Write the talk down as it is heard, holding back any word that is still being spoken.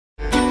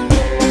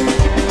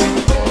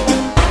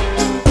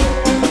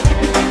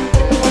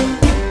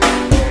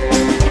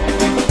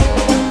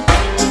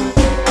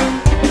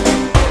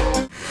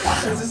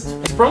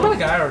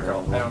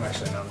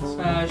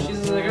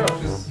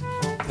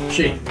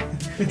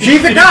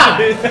She's a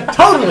guy!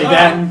 Totally,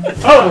 Ben!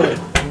 Totally!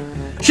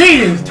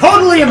 She is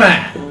totally a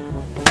man!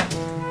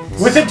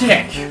 With a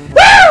dick!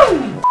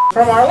 Woo!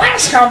 From our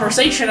last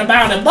conversation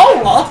about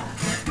Ebola...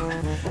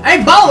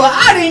 Ebola?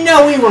 I didn't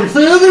know we were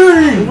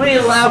southern!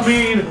 Well, I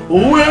mean,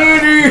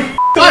 where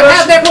God,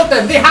 how'd they put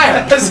the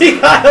higher? Just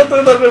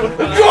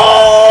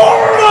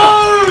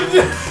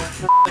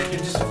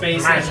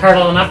face Am I it.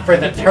 turtle enough for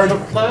the turtle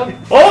club?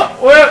 Oh,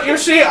 well, you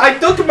see, I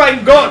took my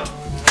goat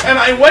and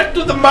I went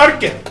to the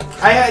market.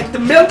 I had to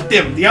milk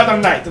him the other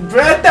night.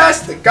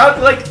 Fantastic.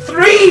 Got like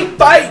 3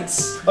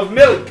 pints of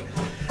milk.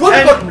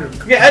 Good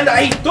milk. Yeah, and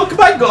I took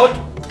my goat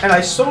and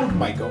I sold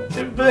my goat.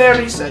 A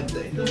very sad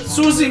day.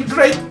 Susie,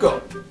 great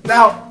goat.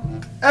 Now,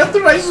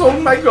 after I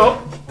sold my goat,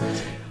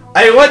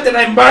 I went and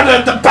I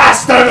murdered the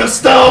bastard who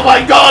stole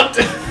my goat.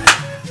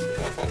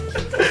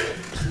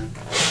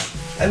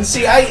 And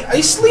see, I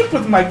sleep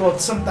with my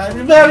goat sometimes.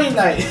 Very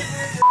nice.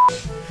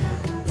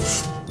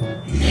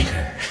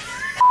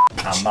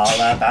 I'm all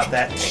about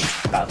that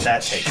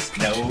taste,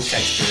 no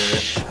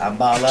texture.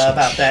 I'm all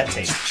about that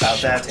taste,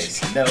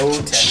 no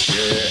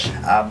texture.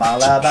 I'm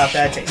all about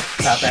that taste,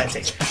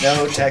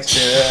 no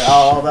texture.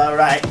 All the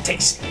right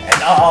taste,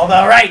 and all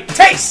the right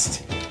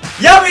taste.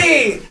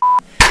 Yummy!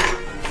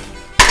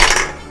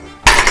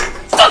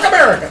 Fuck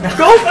America!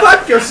 Go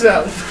fuck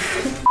yourself!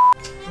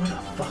 What a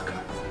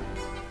fucker.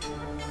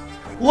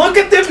 Look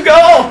at them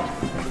go!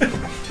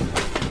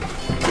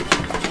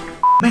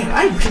 Man,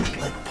 I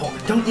really like porn,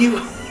 don't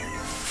you?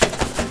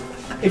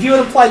 If you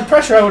had applied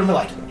pressure, I would have been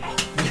like,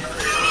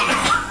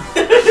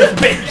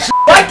 bitch.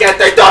 Why can't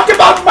they talk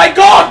about my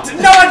goat?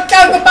 No one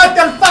cares about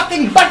your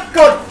fucking butt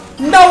goat!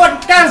 No one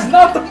cares!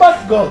 Not the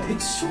butt goat.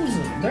 It's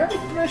Susan. Very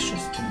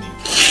precious to me.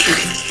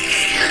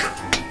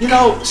 You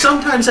know,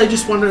 sometimes I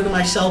just wonder to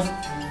myself,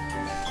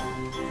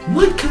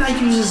 what can I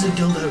use as a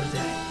dildo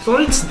today?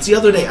 For instance, the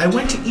other day, I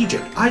went to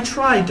Egypt. I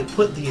tried to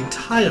put the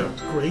entire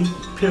Great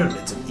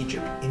Pyramids of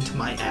Egypt into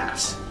my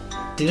ass.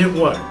 Didn't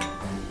work.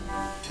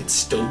 It's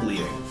still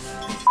bleeding.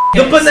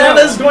 The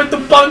banana's going to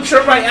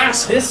puncture my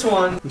ass. This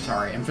one. I'm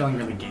sorry, I'm feeling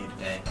really gay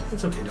today.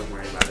 It's okay, don't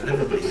worry about it.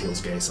 Everybody feels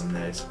gay some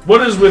days.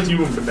 What is with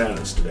you and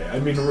bananas today? I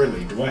mean,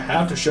 really, do I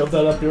have to shove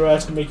that up your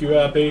ass to make you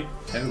happy?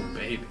 Oh,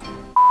 baby.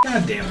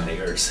 Goddamn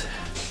niggers.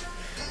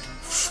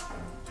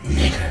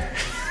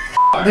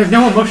 There's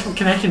no emotional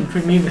connection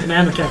between me and the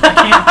banana cat. I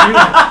can't do it.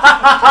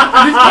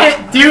 I just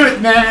can't do it,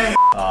 man.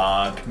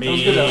 Fuck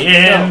me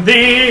in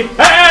the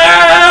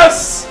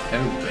ass!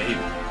 Oh, baby.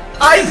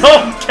 I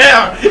don't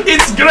care!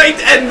 It's great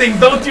ending,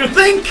 don't you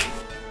think?